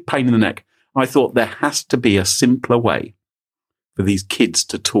big pain in the neck. I thought there has to be a simpler way for these kids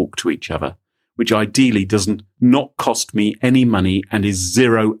to talk to each other, which ideally doesn't not cost me any money and is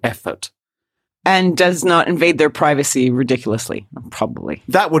zero effort. And does not invade their privacy ridiculously, probably.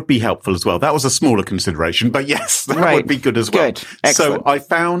 That would be helpful as well. That was a smaller consideration, but yes, that would be good as well. Good. Excellent. So I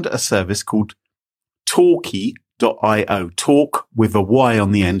found a service called Talkie.io, talk with a Y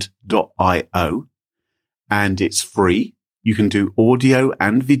on the end.io, and it's free. You can do audio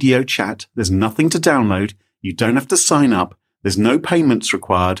and video chat. There's nothing to download. You don't have to sign up. There's no payments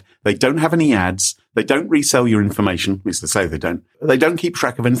required. They don't have any ads. They don't resell your information. At least they say they don't. They don't keep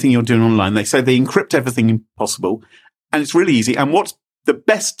track of anything you're doing online. They say they encrypt everything possible. And it's really easy. And what's the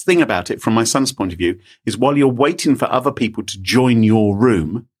best thing about it from my son's point of view is while you're waiting for other people to join your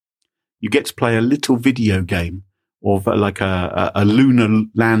room, you get to play a little video game of like a lunar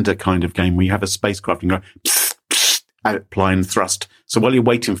lander kind of game where you have a spacecraft and go apply and thrust. So while you're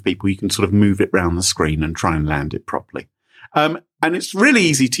waiting for people, you can sort of move it around the screen and try and land it properly. And it's really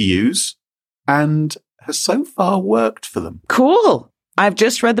easy to use and has so far worked for them. Cool. I've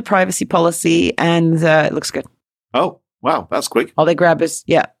just read the privacy policy and it looks good. Oh, wow. That's quick. All they grab is,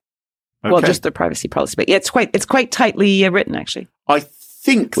 Okay. Well, just the privacy policy. But yeah, it's quite tightly written, actually. I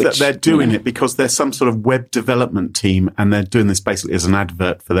think that they're doing it because there's some sort of web development team and they're doing this basically as an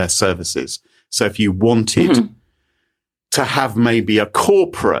advert for their services. So if you wanted to have maybe a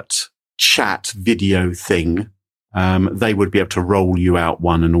corporate chat video thing, they would be able to roll you out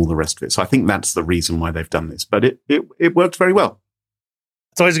one and all the rest of it. So I think that's the reason why they've done this. But it worked very well.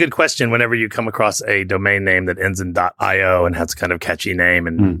 It's always a good question whenever you come across a domain name that ends in .io and has kind of catchy name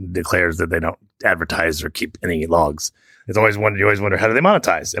and declares that they don't advertise or keep any logs. You always wonder, how do they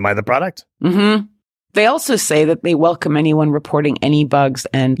monetize? Am I the product? Mm-hmm. They also say that they welcome anyone reporting any bugs,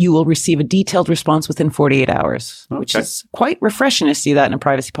 and you will receive a detailed response within 48 hours, which is quite refreshing to see that in a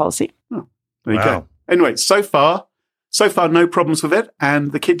privacy policy. Oh, there you go. Anyway, so far, no problems with it,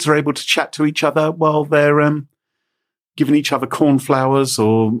 and the kids are able to chat to each other while they're giving each other cornflowers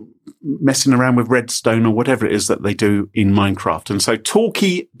or messing around with redstone or whatever it is that they do in Minecraft. And so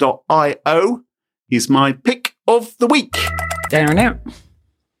Talkie.io is my pick of the week. Down.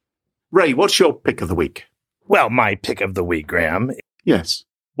 Ray, what's your pick of the week? Well, my pick of the week, Graham. Yes.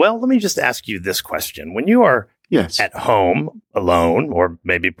 Well, let me just ask you this question. When you are at home alone, or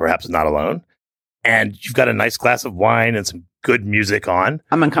maybe perhaps not alone, and you've got a nice glass of wine and some good music on,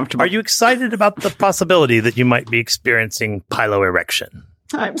 I'm uncomfortable. Are you excited about the possibility that you might be experiencing piloerection?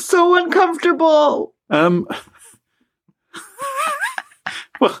 I'm so uncomfortable. Well,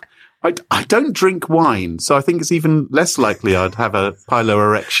 I don't drink wine, so I think it's even less likely I'd have a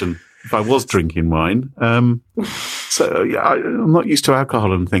piloerection if I was drinking wine. So yeah, I'm not used to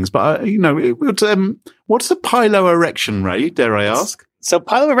alcohol and things, but what's a piloerection, Ray? Dare I ask? So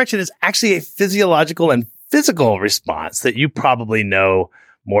piloerection is actually a physiological and physical response that you probably know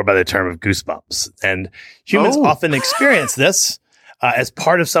more by the term of goosebumps. And humans often experience this as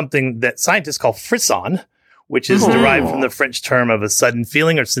part of something that scientists call frisson, which is derived from the French term of a sudden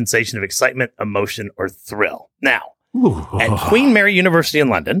feeling or sensation of excitement, emotion, or thrill. Now, at Queen Mary University in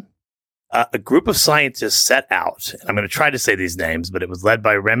London, a group of scientists set out, and I'm going to try to say these names, but it was led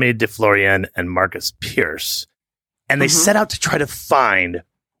by Remy de Florian and Marcus Pierce, and they set out to try to find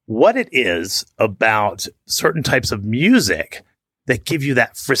what it is about certain types of music that give you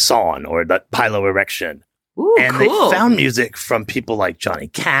that frisson or that piloerection. Ooh, and cool. They found music from people like Johnny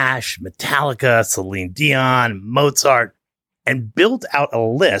Cash, Metallica, Celine Dion, Mozart, and built out a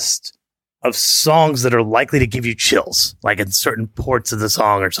list of songs that are likely to give you chills, like in certain parts of the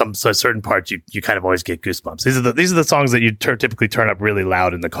song or certain parts you kind of always get goosebumps. These are the songs that you typically turn up really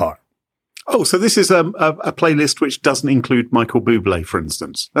loud in the car. Oh, so this is a playlist which doesn't include Michael Bublé, for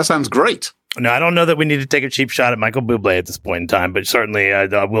instance. That sounds great. No, I don't know that we need to take a cheap shot at Michael Bublé at this point in time, but certainly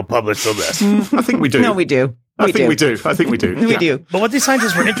we'll publish the list. I think we do. No, we do. I think we do. We do. But what these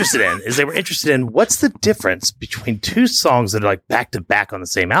scientists were interested in is they were interested in what's the difference between two songs that are like back to back on the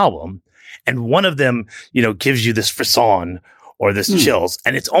same album, and one of them, gives you this frisson or this chills,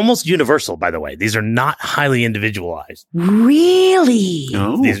 and it's almost universal. By the way, these are not highly individualized. Really?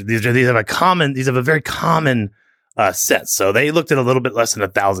 Oh. These have a very common set. So they looked at a little bit less than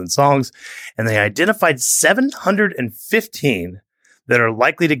 1,000 songs, and they identified 715 that are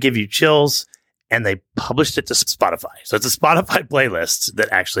likely to give you chills. And they published it to Spotify. So it's a Spotify playlist that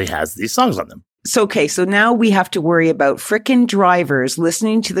actually has these songs on them. So now we have to worry about frickin' drivers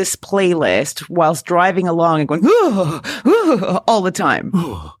listening to this playlist whilst driving along and going, all the time.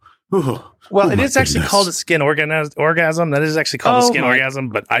 Well, it is actually called a skin orgasm. That is actually called a skin orgasm,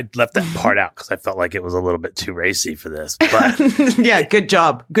 but I left that part out because I felt like it was a little bit too racy for this. But yeah, good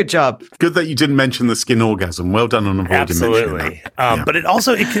job. Good that you didn't mention the skin orgasm. Well done on avoiding mentioning that. But it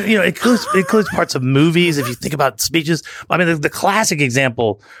also includes parts of movies. If you think about speeches, I mean, the classic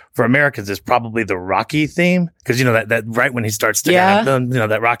example for Americans is probably the Rocky theme, because that right when he starts to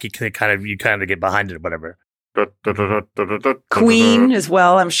that Rocky you kind of get behind it or whatever. Queen as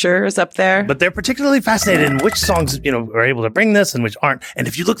well, I'm sure, is up there. But they're particularly fascinated in which songs, are able to bring this and which aren't. And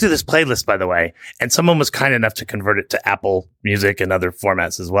if you look through this playlist, by the way, and someone was kind enough to convert it to Apple Music and other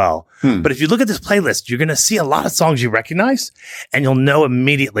formats as well. But if you look at this playlist, you're going to see a lot of songs you recognize, and you'll know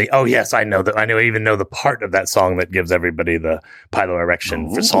immediately, oh, yes, I know that. I even know the part of that song that gives everybody the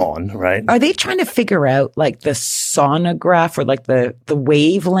piloerection frisson, right? Are they trying to figure out like the sonograph or like the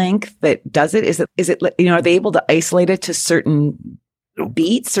wavelength that does it? Is it are they able to isolate it to certain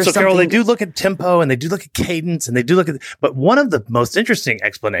beats or something? So, Carol, they do look at tempo and they do look at cadence and they do look at, but one of the most interesting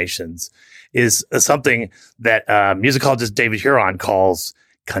explanations is something that musicologist David Huron calls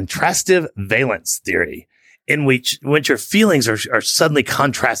contrastive valence theory, in which your feelings are suddenly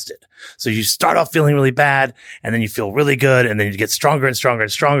contrasted. So you start off feeling really bad, and then you feel really good, and then you get stronger and stronger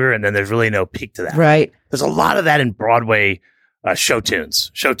and stronger, and then there's really no peak to that. Right. There's a lot of that in Broadway show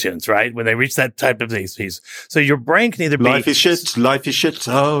tunes, right? When they reach that type of piece. So your brain can either be... Life is shit,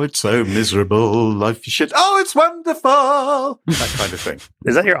 oh, it's so miserable, life is shit, oh, it's wonderful, that kind of thing.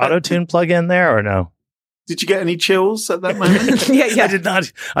 Is that your auto-tune plug-in there, or no? Did you get any chills at that moment? Yeah. I did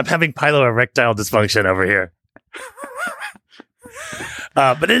not. I'm having piloerectile dysfunction over here.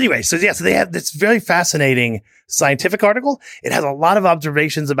 But anyway, so they have this very fascinating scientific article. It has a lot of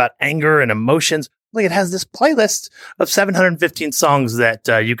observations about anger and emotions. Like it has this playlist of 715 songs that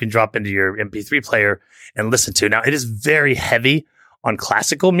you can drop into your MP3 player and listen to. Now, it is very heavy on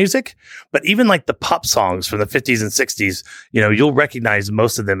classical music, but even like the pop songs from the 50s and 60s, you'll recognize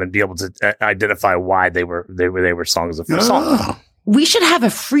most of them and be able to identify why they were songs of frisson. We should have a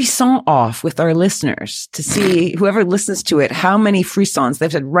frisson off with our listeners to see whoever listens to it, how many frissons. They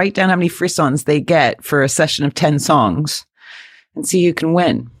have to write down how many frissons they get for a session of 10 songs and see who can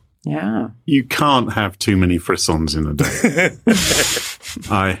win. Yeah. You can't have too many frissons in a day.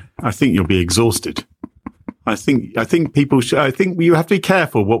 I think you'll be exhausted. I think people should, I think you have to be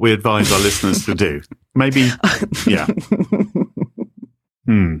careful what we advise our listeners to do. Maybe, yeah.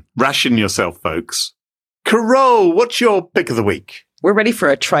 Ration yourself, folks. Carole, what's your pick of the week? We're ready for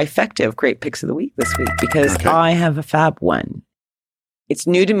a trifecta of great picks of the week this week because I have a fab one. It's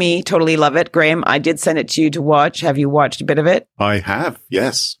new to me. Totally love it. Graham, I did send it to you to watch. Have you watched a bit of it? I have,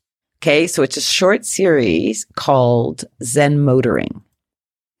 yes. Okay, so it's a short series called Zen Motoring.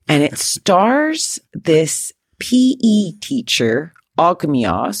 And it stars this PE teacher,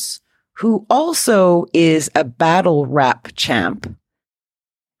 Ogmios, who also is a battle rap champ.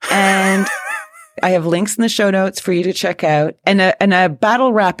 And I have links in the show notes for you to check out. And a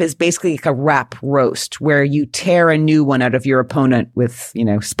battle rap is basically like a rap roast where you tear a new one out of your opponent with,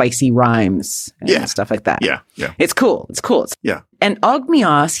 spicy rhymes and stuff like that. Yeah. It's cool. Yeah. And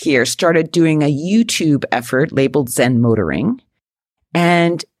Ogmios here started doing a YouTube effort labeled Zen Motoring.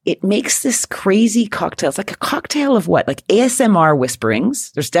 And it makes this crazy cocktail. It's like a cocktail of what? Like ASMR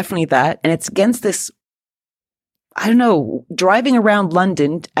whisperings. There's definitely that. And it's against this, I don't know, driving around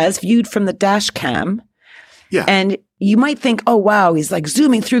London as viewed from the dash cam. Yeah. And you might think, oh, wow, he's like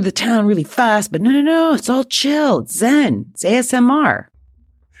zooming through the town really fast. But no, it's all chill. It's Zen. It's ASMR.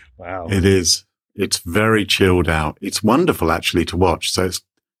 Wow. It is. It's very chilled out. It's wonderful, actually, to watch. So it's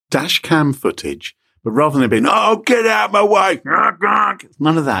dash cam footage. But rather than it being, oh, get out my way,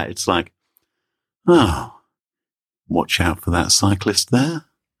 none of that. It's like, oh, watch out for that cyclist there.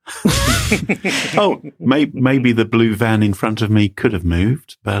 Maybe the blue van in front of me could have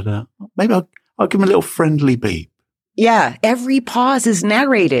moved, but maybe I'll give him a little friendly beep. Yeah, every pause is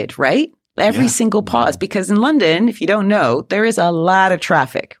narrated, right? Every single pause, because in London, if you don't know, there is a lot of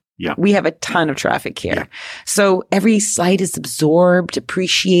traffic. Yeah. We have a ton of traffic here. Yeah. So every sight is absorbed,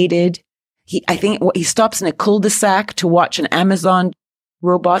 appreciated. I think he stops in a cul-de-sac to watch an Amazon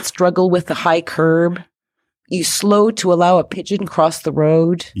robot struggle with the high curb. You slow to allow a pigeon cross the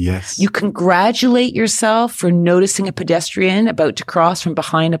road. Yes. You congratulate yourself for noticing a pedestrian about to cross from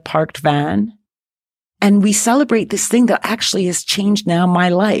behind a parked van. And we celebrate this thing that actually has changed now my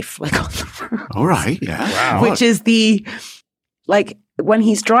life. Like on the road. All right. Yeah. Wow. Which is when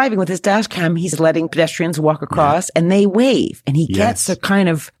he's driving with his dash cam, he's letting pedestrians walk across and they wave. And he gets a kind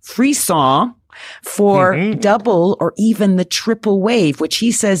of frisson for double or even the triple wave, which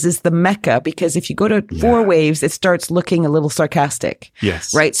he says is the mecca, because if you go to 4 waves, it starts looking a little sarcastic.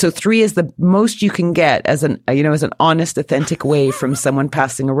 Yes. Right. So 3 is the most you can get as an honest, authentic wave from someone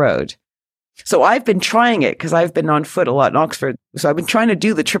passing a road. So I've been trying it because I've been on foot a lot in Oxford. So I've been trying to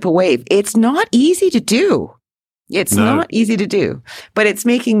do the triple wave. It's not easy to do. It's not easy to do, but it's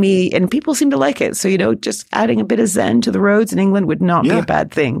making me, and people seem to like it. So, just adding a bit of Zen to the roads in England would not be a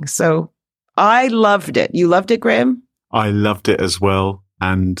bad thing. So I loved it. You loved it, Graham? I loved it as well.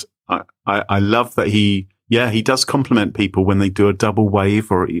 And I love that he does compliment people when they do a double wave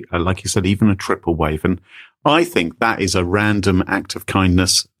or, like you said, even a triple wave. And I think that is a random act of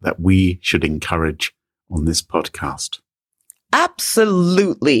kindness that we should encourage on this podcast.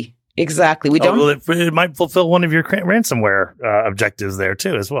 Absolutely. Exactly. We don't. Well, it might fulfill one of your ransomware objectives there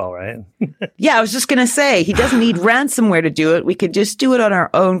too, as well, right? Yeah, I was just going to say he doesn't need ransomware to do it. We could just do it on our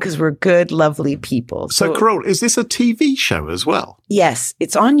own because we're good, lovely people. So, Carole, is this a TV show as well? Yes,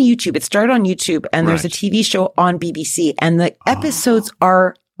 it's on YouTube. It started on YouTube, and there's a TV show on BBC, and the episodes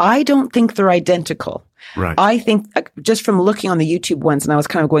are. I don't think they're identical. Right. I think just from looking on the YouTube ones, and I was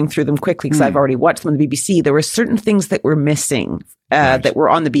kind of going through them quickly because I've already watched them on the BBC, there were certain things that were missing that were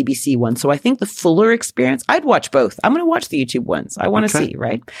on the BBC one. So I think the fuller experience, I'd watch both. I'm going to watch the YouTube ones. I want to see,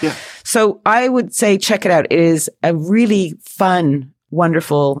 right? Yeah. So I would say check it out. It is a really fun,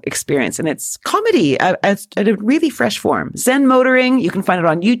 wonderful experience. And it's comedy at a really fresh form. Zen Motoring, you can find it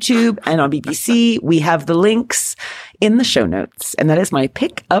on YouTube and on BBC. We have the links in the show notes. And that is my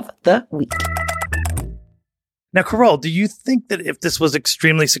pick of the week. Now, Carole, do you think that if this was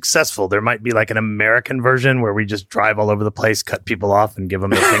extremely successful, there might be like an American version where we just drive all over the place, cut people off, and give them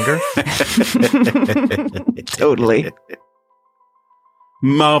the finger? Totally.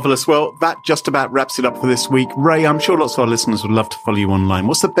 Marvellous. Well, that just about wraps it up for this week. Ray, I'm sure lots of our listeners would love to follow you online.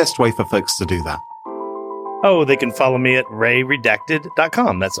 What's the best way for folks to do that? Oh, they can follow me at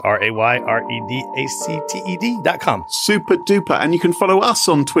rayredacted.com. That's RAYREDACTED.com. Super duper. And you can follow us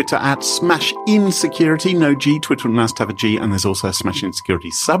on Twitter at SmashInSecurity. No G. Twitter wouldn't have to have a G. And there's also a Smash Insecurity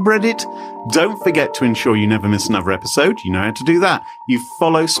subreddit. Don't forget to ensure you never miss another episode. You know how to do that. You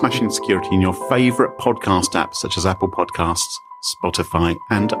follow Smash Insecurity in your favourite podcast apps, such as Apple Podcasts, Spotify,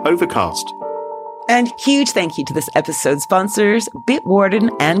 and Overcast. And huge thank you to this episode's sponsors, Bitwarden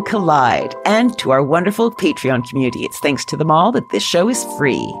and Collide, and to our wonderful Patreon community. It's thanks to them all that this show is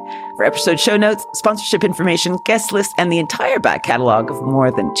free. For episode show notes, sponsorship information, guest lists, and the entire back catalog of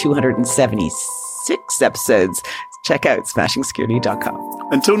more than 276 episodes, check out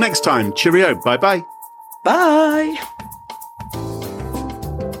SmashingSecurity.com. Until next time, cheerio. Bye-bye. Bye.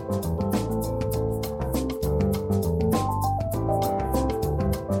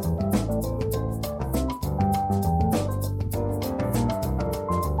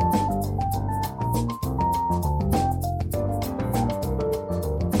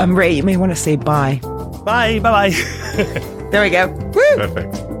 Ray, you may want to say bye. Bye. Bye-bye. There we go. Woo!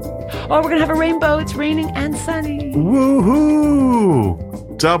 Perfect. Oh, we're going to have a rainbow. It's raining and sunny.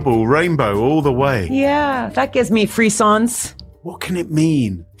 Woohoo! Double rainbow all the way. Yeah, that gives me frissons. What can it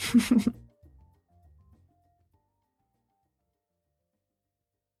mean?